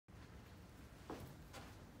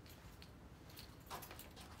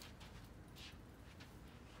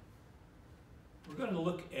going to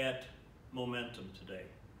look at momentum today.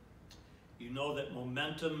 You know that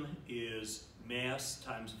momentum is mass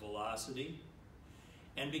times velocity,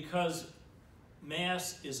 and because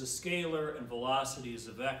mass is a scalar and velocity is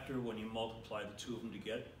a vector, when you multiply the two of them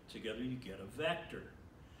together, you get a vector.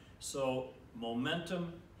 So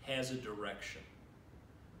momentum has a direction,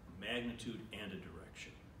 a magnitude and a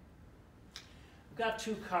direction. I've got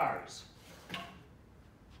two cars.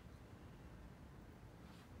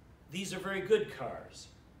 These are very good cars.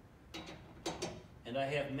 And I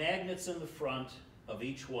have magnets in the front of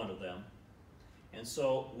each one of them. And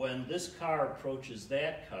so when this car approaches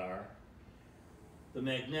that car, the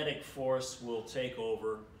magnetic force will take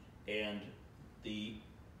over and the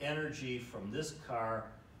energy from this car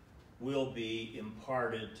will be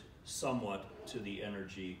imparted somewhat to the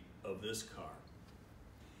energy of this car.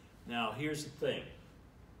 Now here's the thing.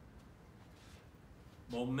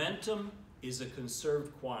 Momentum is a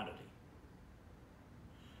conserved quantity.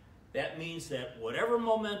 That means that whatever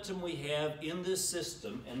momentum we have in this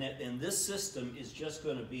system, and this system is just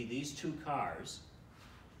going to be these two cars,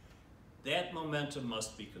 that momentum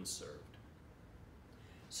must be conserved.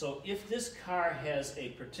 So if this car has a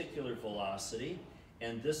particular velocity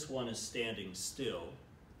and this one is standing still,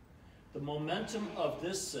 the momentum of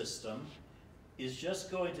this system is just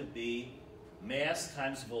going to be mass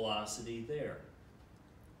times velocity there.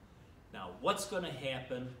 Now, what's going to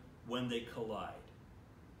happen when they collide?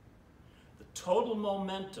 The total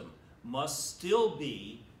momentum must still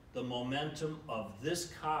be the momentum of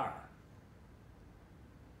this car,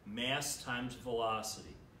 mass times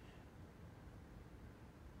velocity.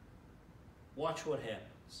 Watch what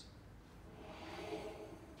happens.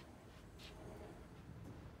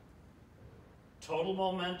 Total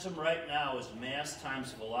momentum right now is mass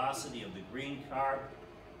times velocity of the green car.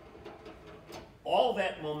 All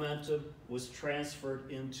that momentum was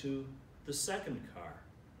transferred into the second car.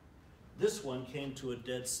 This one came to a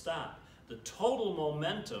dead stop. The total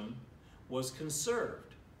momentum was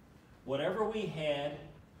conserved. Whatever we had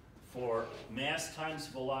for mass times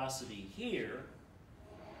velocity here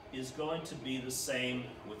is going to be the same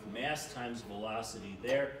with mass times velocity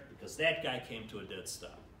there, because that guy came to a dead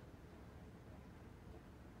stop.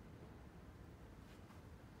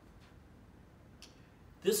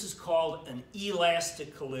 This is called an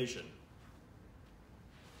elastic collision.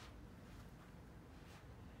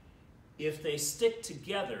 If they stick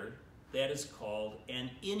together, that is called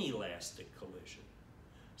an inelastic collision.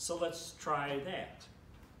 So let's try that.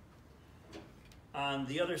 On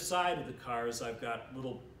the other side of the cars, I've got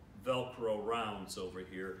little Velcro rounds over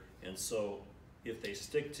here, and so if they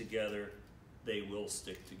stick together, they will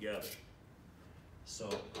stick together. So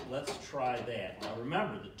let's try that. Now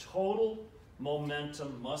remember, the total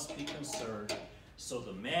momentum must be conserved, so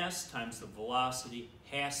the mass times the velocity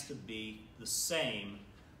has to be the same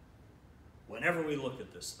whenever we look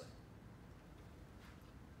at this thing.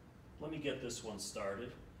 Let me get this one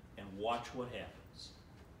started and watch what happens.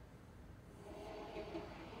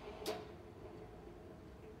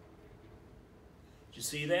 Did you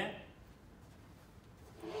see that?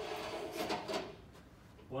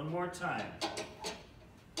 One more time.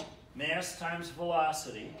 Mass times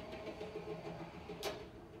velocity.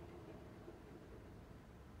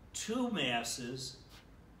 Two masses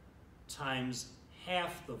times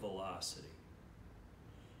half the velocity.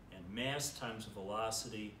 And mass times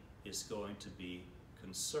velocity is going to be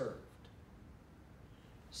conserved.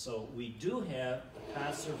 So we do have a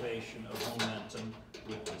conservation of momentum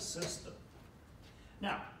with the system.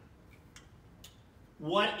 Now,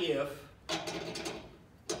 what if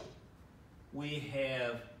we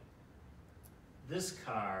have this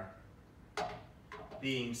car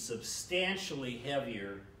being substantially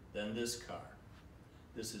heavier than this car?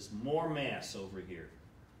 This is more mass over here.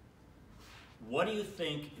 What do you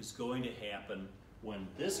think is going to happen when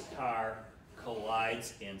this car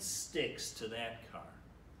collides and sticks to that car?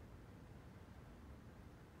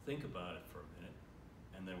 Think about it for a minute,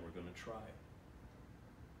 and then we're going to try it.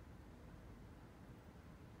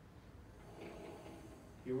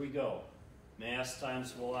 Here we go. Mass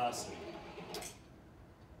times velocity.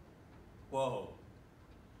 Whoa.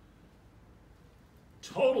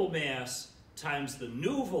 Total mass times the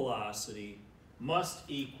new velocity must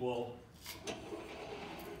equal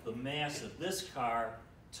the mass of this car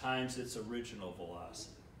times its original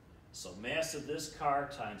velocity. So mass of this car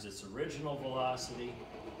times its original velocity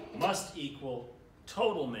must equal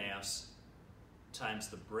total mass times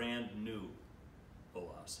the brand new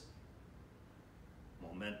velocity.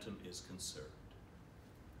 Momentum is conserved.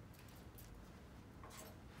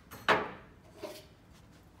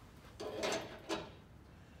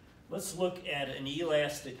 Let's look at an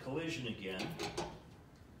elastic collision again.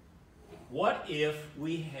 What if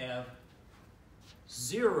we have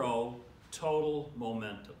zero total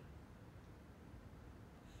momentum?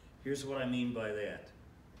 Here's what I mean by that.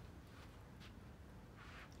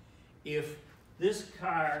 If this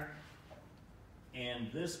car and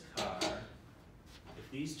this car, if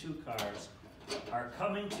these two cars are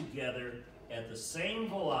coming together at the same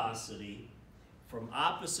velocity from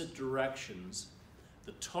opposite directions,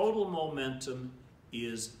 the total momentum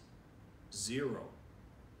is zero.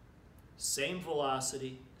 Same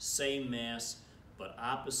velocity, same mass, but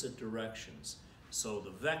opposite directions. So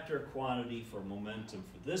the vector quantity for momentum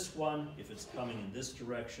for this one, if it's coming in this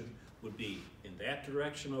direction, would be in that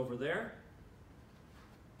direction over there.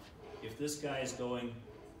 If this guy is going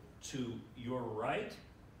to your right,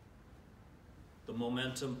 the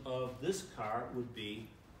momentum of this car would be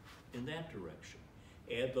in that direction.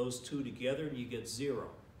 Add those two together and you get zero.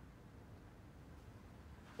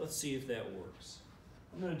 Let's see if that works.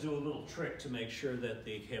 I'm going to do a little trick to make sure that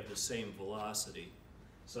they have the same velocity.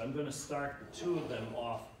 So I'm going to start the two of them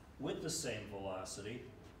off with the same velocity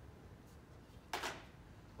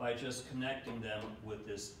by just connecting them with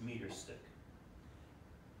this meter stick.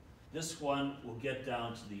 This one will get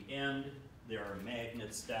down to the end. There are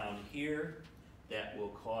magnets down here that will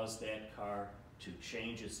cause that car to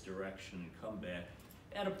change its direction and come back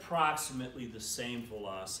at approximately the same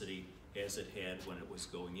velocity as it had when it was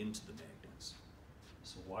going into the magnets.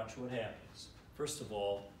 So watch what happens. First of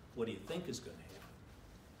all, what do you think is going to happen?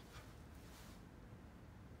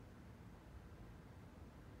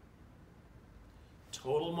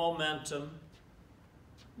 Total momentum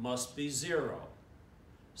must be zero.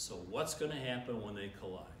 So what's going to happen when they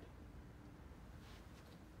collide?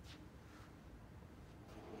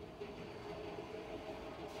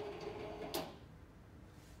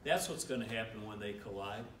 That's what's going to happen when they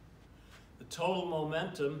collide. The total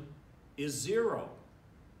momentum is zero.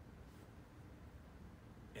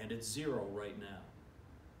 And it's zero right now.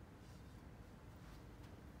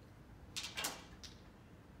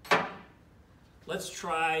 Let's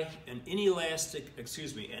try an elastic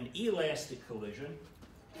collision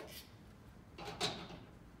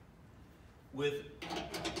with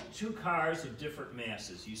two cars of different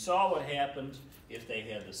masses. You saw what happened if they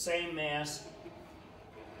had the same mass.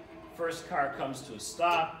 First car comes to a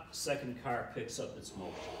stop, second car picks up its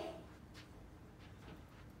motion.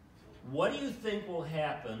 What do you think will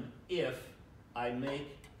happen if I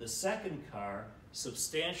make the second car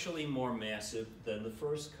substantially more massive than the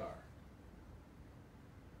first car?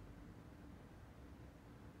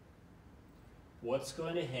 What's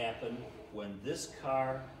going to happen when this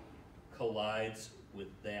car collides with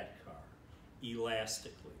that car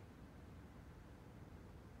elastically?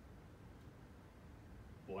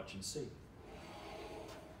 Watch and see.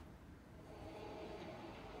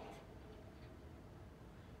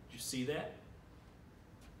 Did you see that?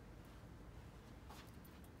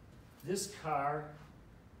 This car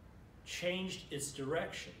changed its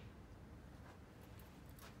direction.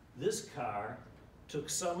 This car took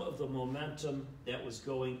some of the momentum that was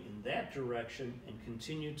going in that direction and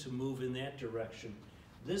continued to move in that direction.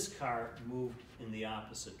 This car moved in the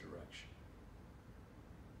opposite direction.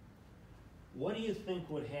 What do you think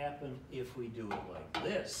would happen if we do it like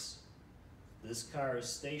this? This car is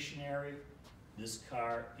stationary. This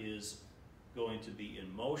car is going to be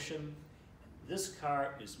in motion. This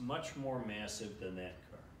car is much more massive than that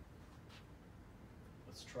car.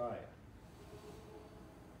 Let's try it.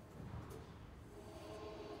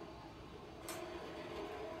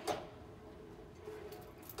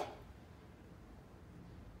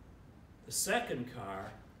 The second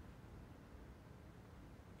car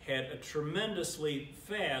had a tremendously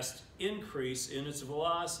fast increase in its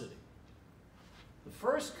velocity. The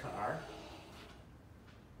first car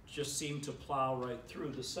just seemed to plow right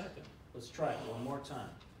through the second. Let's try it one more time.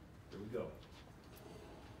 Here we go.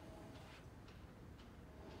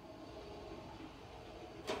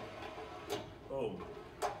 Boom.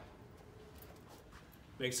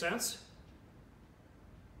 Make sense?